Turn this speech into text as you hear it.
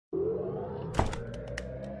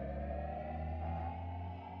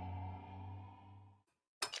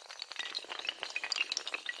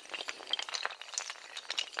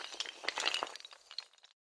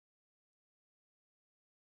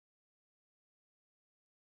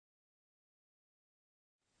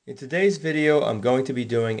In today's video, I'm going to be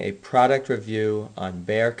doing a product review on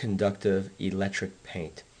Bare Conductive electric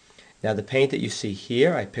paint. Now the paint that you see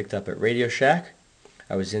here I picked up at Radio Shack.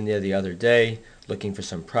 I was in there the other day looking for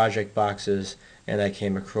some project boxes and I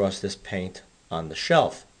came across this paint on the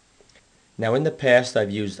shelf. Now in the past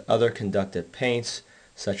I've used other conductive paints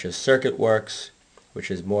such as Circuit Works,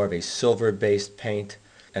 which is more of a silver based paint,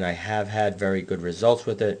 and I have had very good results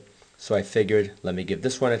with it, so I figured let me give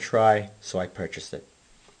this one a try, so I purchased it.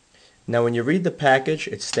 Now when you read the package,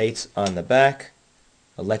 it states on the back,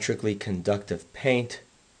 electrically conductive paint,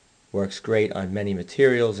 works great on many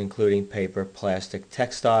materials including paper, plastic,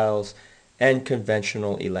 textiles, and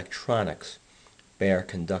conventional electronics.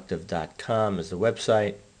 BareConductive.com is the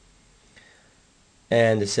website.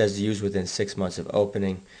 And it says use within 6 months of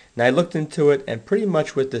opening. Now I looked into it, and pretty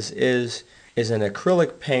much what this is an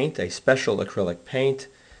acrylic paint, a special acrylic paint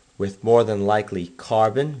with more than likely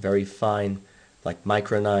carbon, very fine, like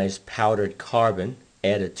micronized powdered carbon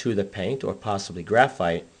added to the paint, or possibly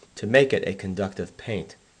graphite, to make it a conductive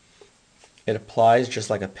paint. It applies just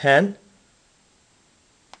like a pen.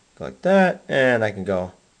 Go like that, and I can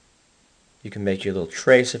go. You can make your little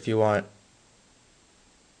trace if you want.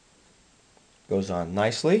 Goes on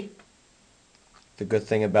nicely. The good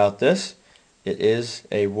thing about this, it is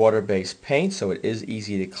a water-based paint, so it is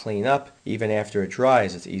easy to clean up. Even after it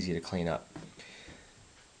dries, it's easy to clean up.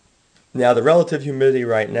 Now the relative humidity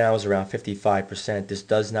right now is around 55%. This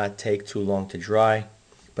does not take too long to dry,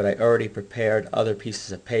 but I already prepared other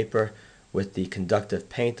pieces of paper with the conductive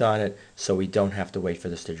paint on it, so we don't have to wait for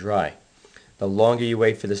this to dry. The longer you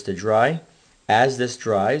wait for this to dry, as this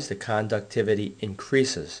dries, the conductivity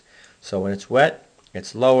increases. So when it's wet,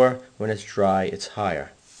 it's lower. When it's dry, it's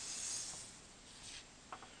higher.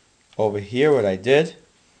 Over here, what I did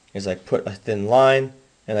is I put a thin line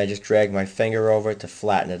and I just dragged my finger over it to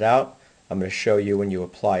flatten it out. I'm going to show you when you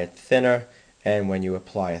apply it thinner and when you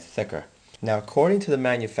apply it thicker. Now, according to the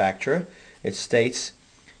manufacturer, it states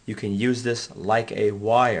you can use this like a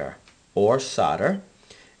wire or solder,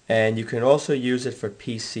 and you can also use it for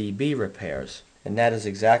PCB repairs. And that is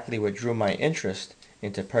exactly what drew my interest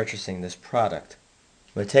into purchasing this product.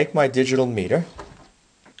 I'm going to take my digital meter.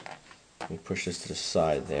 Let me push this to the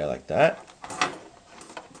side there like that.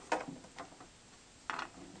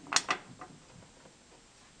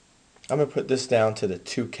 I'm going to put this down to the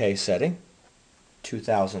 2K setting,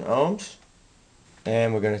 2000 ohms,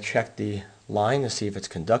 and we're going to check the line to see if it's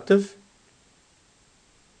conductive.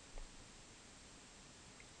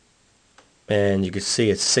 And you can see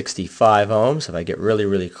it's 65 ohms. If I get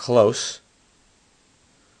really close,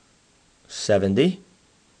 70.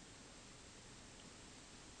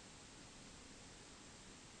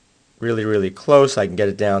 Really close, I can get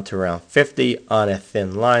it down to around 50 on a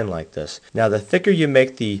thin line like this. Now the thicker you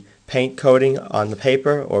make the paint coating on the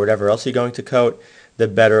paper or whatever else you're going to coat, the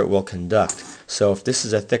better it will conduct. So if this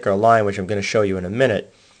is a thicker line, which I'm going to show you in a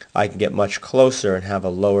minute, I can get much closer and have a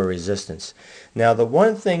lower resistance. Now the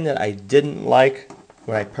one thing that I didn't like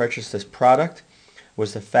when I purchased this product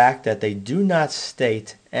was the fact that they do not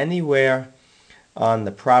state anywhere on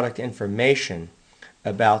the product information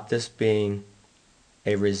about this being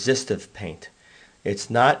a resistive paint. It's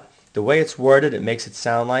not, the way it's worded, it makes it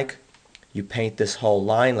sound like you paint this whole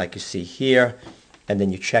line like you see here, and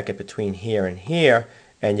then you check it between here and here,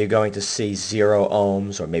 and you're going to see 0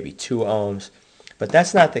 ohms or maybe 2 ohms. But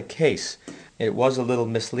that's not the case. It was a little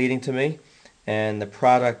misleading to me, and the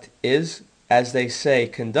product is, as they say,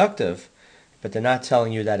 conductive, but they're not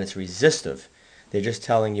telling you that it's resistive. They're just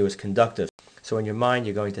telling you it's conductive. So in your mind,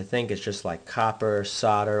 you're going to think it's just like copper,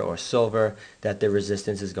 solder, or silver, that the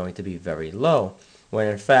resistance is going to be very low, when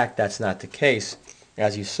in fact that's not the case.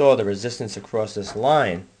 As you saw, the resistance across this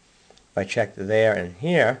line, if I check there and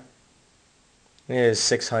here, is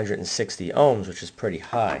 660 ohms, which is pretty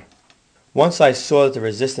high. Once I saw that the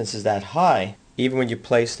resistance is that high, even when you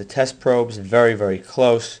place the test probes very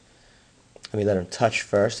close, let me let them touch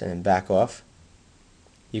first and then back off.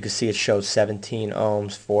 You can see it shows 17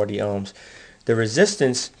 ohms, 40 ohms. The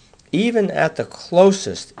resistance, even at the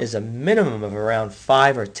closest, is a minimum of around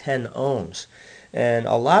 5 or 10 ohms. And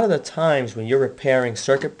a lot of the times when you're repairing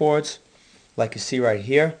circuit boards, like you see right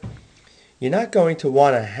here, you're not going to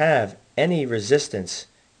want to have any resistance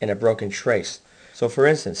in a broken trace. So for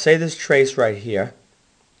instance, say this trace right here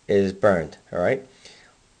is burned, alright?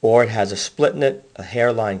 Or it has a split in it, a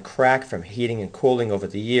hairline crack from heating and cooling over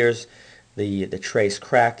the years, the trace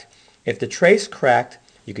cracked. If the trace cracked,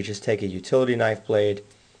 you could just take a utility knife blade,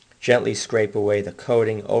 gently scrape away the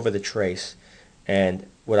coating over the trace, and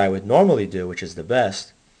what I would normally do, which is the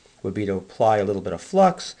best, would be to apply a little bit of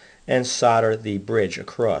flux and solder the bridge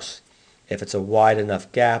across. If it's a wide enough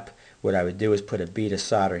gap, what I would do is put a bead of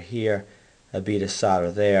solder here, a bead of solder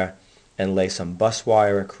there, and lay some bus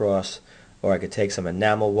wire across, or I could take some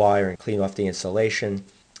enamel wire and clean off the insulation,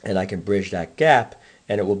 and I can bridge that gap,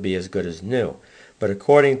 and it will be as good as new. But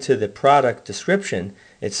according to the product description,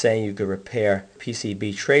 it's saying you could repair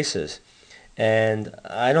PCB traces, and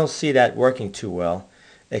I don't see that working too well,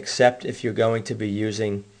 except if you're going to be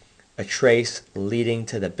using a trace leading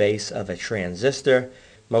to the base of a transistor.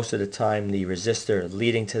 Most of the time the resistor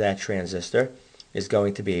leading to that transistor is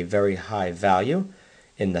going to be a very high value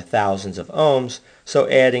in the thousands of ohms, so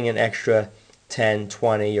adding an extra 10,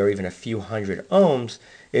 20, or even a few hundred ohms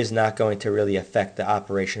is not going to really affect the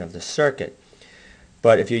operation of the circuit.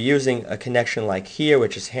 But if you're using a connection like here,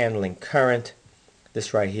 which is handling current,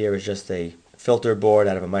 this right here is just a filter board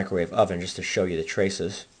out of a microwave oven, just to show you the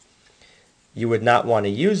traces. You would not want to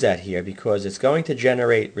use that here because it's going to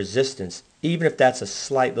generate resistance even if that's a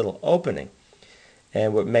slight little opening.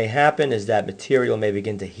 And what may happen is that material may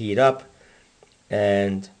begin to heat up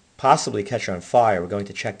and possibly catch on fire. We're going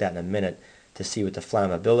to check that in a minute to see what the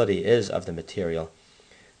flammability is of the material.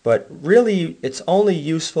 But really, it's only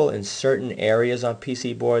useful in certain areas on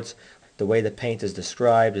PC boards. The way the paint is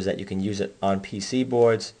described is that you can use it on PC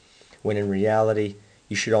boards, when in reality,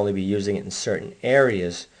 you should only be using it in certain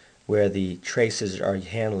areas where the traces are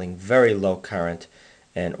handling very low current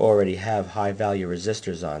and already have high value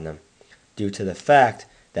resistors on them, due to the fact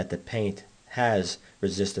that the paint has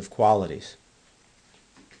resistive qualities.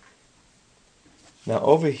 Now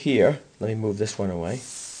over here, let me move this one away.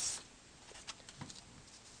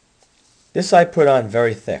 This I put on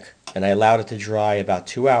very thick, and I allowed it to dry about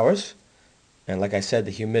 2 hours. And like I said,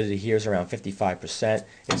 the humidity here is around 55%.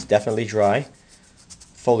 It's definitely dry,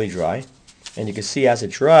 fully dry. And you can see as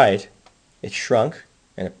it dried, it shrunk,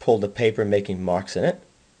 and it pulled the paper, making marks in it.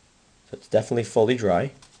 So it's definitely fully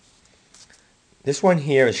dry. This one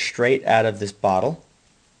here is straight out of this bottle,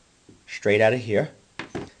 straight out of here.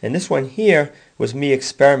 And this one here was me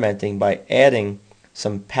experimenting by adding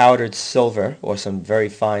some powdered silver or some very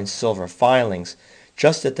fine silver filings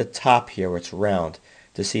just at the top here where it's round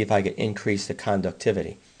to see if I could increase the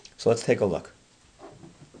conductivity. So let's take a look.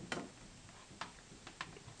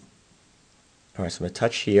 Alright, so I'm going to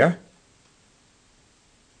touch here.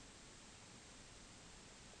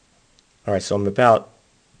 Alright, so I'm about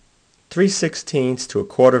 3/16 to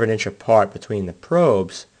 1/4 of an inch apart between the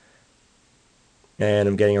probes, and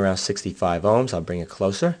I'm getting around 65 ohms. I'll bring it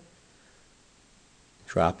closer.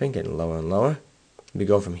 Dropping, getting lower and lower. We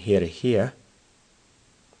go from here to here,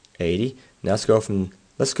 80. Now let's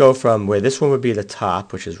go from where this one would be the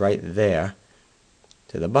top, which is right there,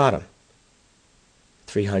 to the bottom,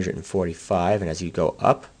 345. And as you go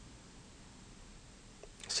up,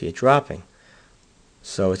 see it dropping.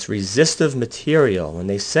 So it's resistive material. When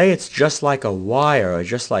they say it's just like a wire or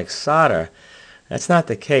just like solder, that's not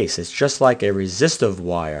the case. It's just like a resistive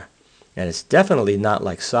wire, and it's definitely not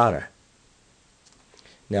like solder.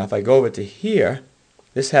 Now if I go over to here,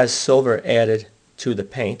 this has silver added to the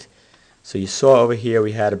paint. So you saw over here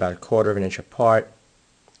we had about 1/4 of an inch apart,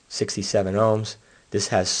 67 ohms. This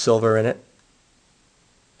has silver in it.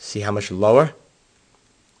 See how much lower?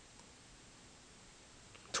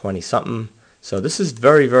 20 something. So this is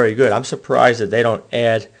very, very good. I'm surprised that they don't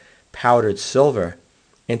add powdered silver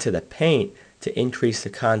into the paint to increase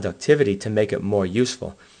the conductivity to make it more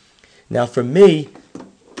useful. Now for me,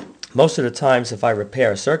 most of the times if I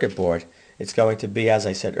repair a circuit board, it's going to be, as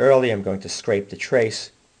I said earlier, I'm going to scrape the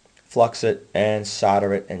trace, flux it, and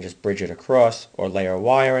solder it, and just bridge it across, or layer a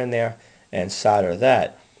wire in there and solder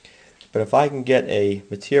that. But if I can get a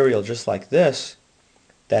material just like this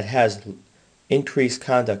that has increased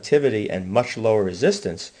conductivity and much lower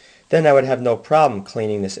resistance, then I would have no problem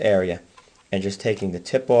cleaning this area and just taking the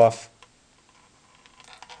tip off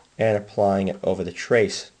and applying it over the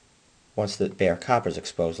trace once the bare copper is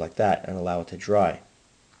exposed like that, and allow it to dry.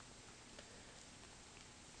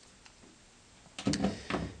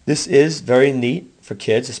 This is very neat for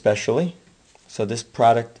kids especially. So this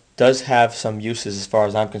product does have some uses as far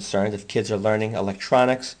as I'm concerned. If kids are learning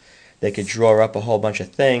electronics, they could draw up a whole bunch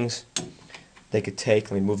of things. They could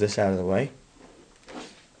take, let me move this out of the way.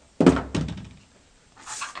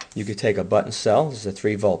 You could take a button cell. This is a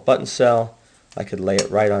 3-volt button cell. I could lay it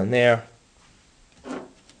right on there.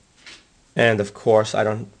 And of course I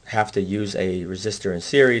don't have to use a resistor in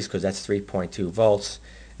series because that's 3.2 volts,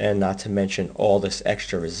 and not to mention all this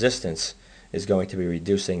extra resistance is going to be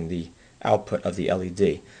reducing the output of the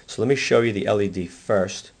LED. So let me show you the LED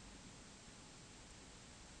first.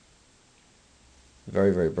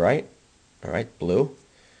 Very, very bright. Alright, blue.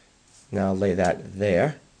 Now I'll lay that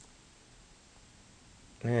there.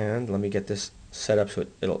 And let me get this set up so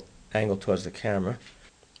it'll angle towards the camera.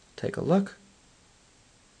 Take a look.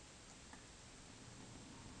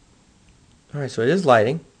 Alright, so it is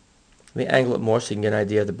lighting. Let me angle it more so you can get an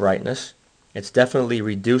idea of the brightness. It's definitely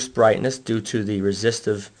reduced brightness due to the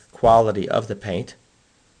resistive quality of the paint.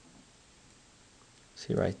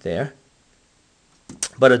 See right there.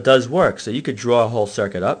 But it does work, so you could draw a whole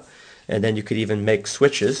circuit up, and then you could even make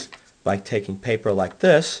switches by taking paper like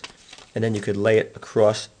this, and then you could lay it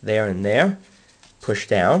across there and there, push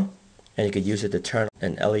down, and you could use it to turn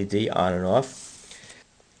an LED on and off.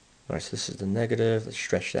 Alright, so this is the negative. Let's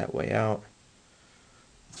stretch that way out.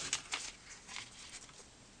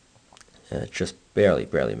 And it just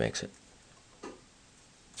barely makes it.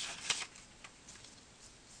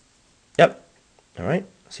 Yep. Alright,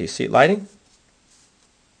 so you see it lighting?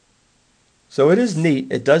 So it is neat.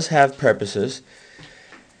 It does have purposes.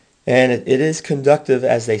 And it is conductive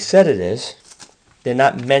as they said it is. They're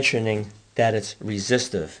not mentioning that it's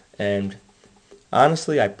resistive. And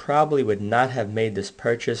honestly, I probably would not have made this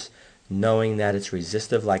purchase knowing that it's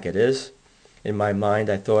resistive like it is. In my mind,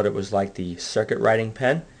 I thought it was like the circuit writing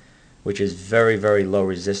pen, which is very low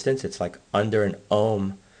resistance. It's like under an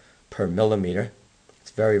ohm per millimeter.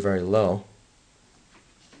 It's very low.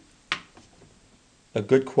 A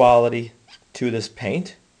good quality to this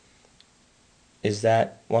paint is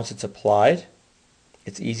that once it's applied,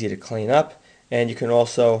 it's easy to clean up, and you can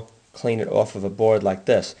also clean it off of a board like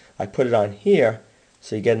this. I put it on here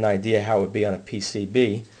so you get an idea how it would be on a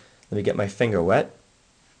PCB. Let me get my finger wet.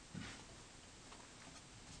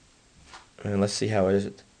 And let's see how it is.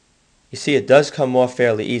 You see, it does come off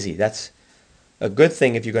fairly easy. That's a good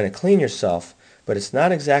thing if you're going to clean yourself, but it's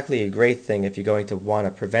not exactly a great thing if you're going to want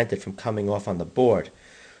to prevent it from coming off on the board.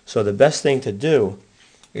 So the best thing to do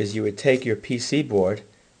is you would take your PC board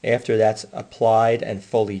after that's applied and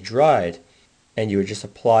fully dried, and you would just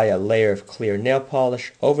apply a layer of clear nail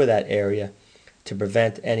polish over that area to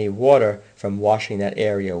prevent any water from washing that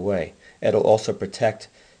area away. It'll also protect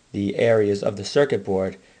the areas of the circuit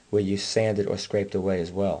board where you sanded or scraped away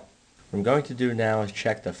as well. What I'm going to do now is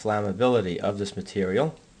check the flammability of this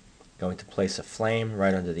material. I'm going to place a flame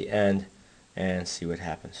right under the end and see what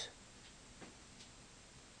happens.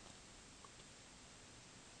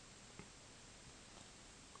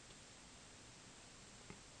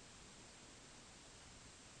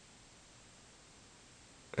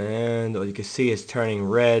 And what you can see is turning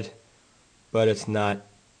red, but it's not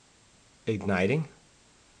igniting.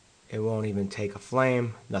 It won't even take a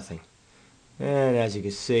flame, nothing. And as you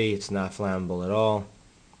can see, it's not flammable at all.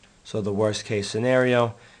 So the worst case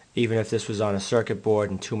scenario, even if this was on a circuit board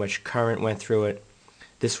and too much current went through it,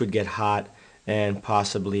 this would get hot and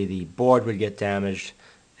possibly the board would get damaged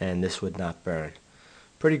and this would not burn.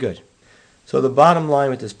 Pretty good. So the bottom line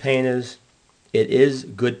with this paint is, it is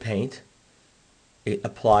good paint. It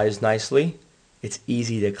applies nicely. It's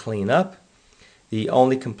easy to clean up. The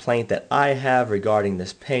only complaint that I have regarding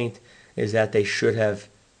this paint is that they should have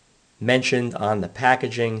mentioned on the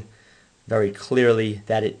packaging very clearly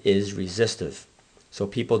that it is resistive. So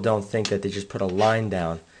people don't think that they just put a line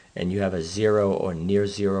down and you have a zero or near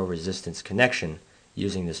zero resistance connection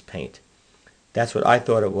using this paint. That's what I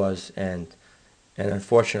thought it was, and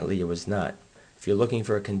unfortunately it was not. If you're looking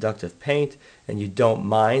for a conductive paint and you don't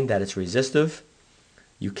mind that it's resistive,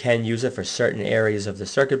 you can use it for certain areas of the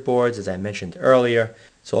circuit boards, as I mentioned earlier.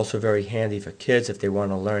 It's also very handy for kids if they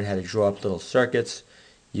want to learn how to draw up little circuits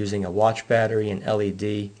using a watch battery and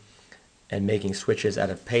LED and making switches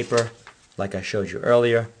out of paper like I showed you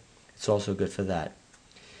earlier. It's also good for that.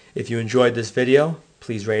 If you enjoyed this video,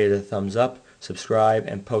 please rate it a thumbs up, subscribe,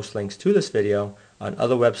 and post links to this video on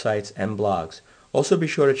other websites and blogs. Also be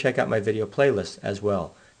sure to check out my video playlist as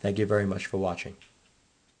well. Thank you very much for watching.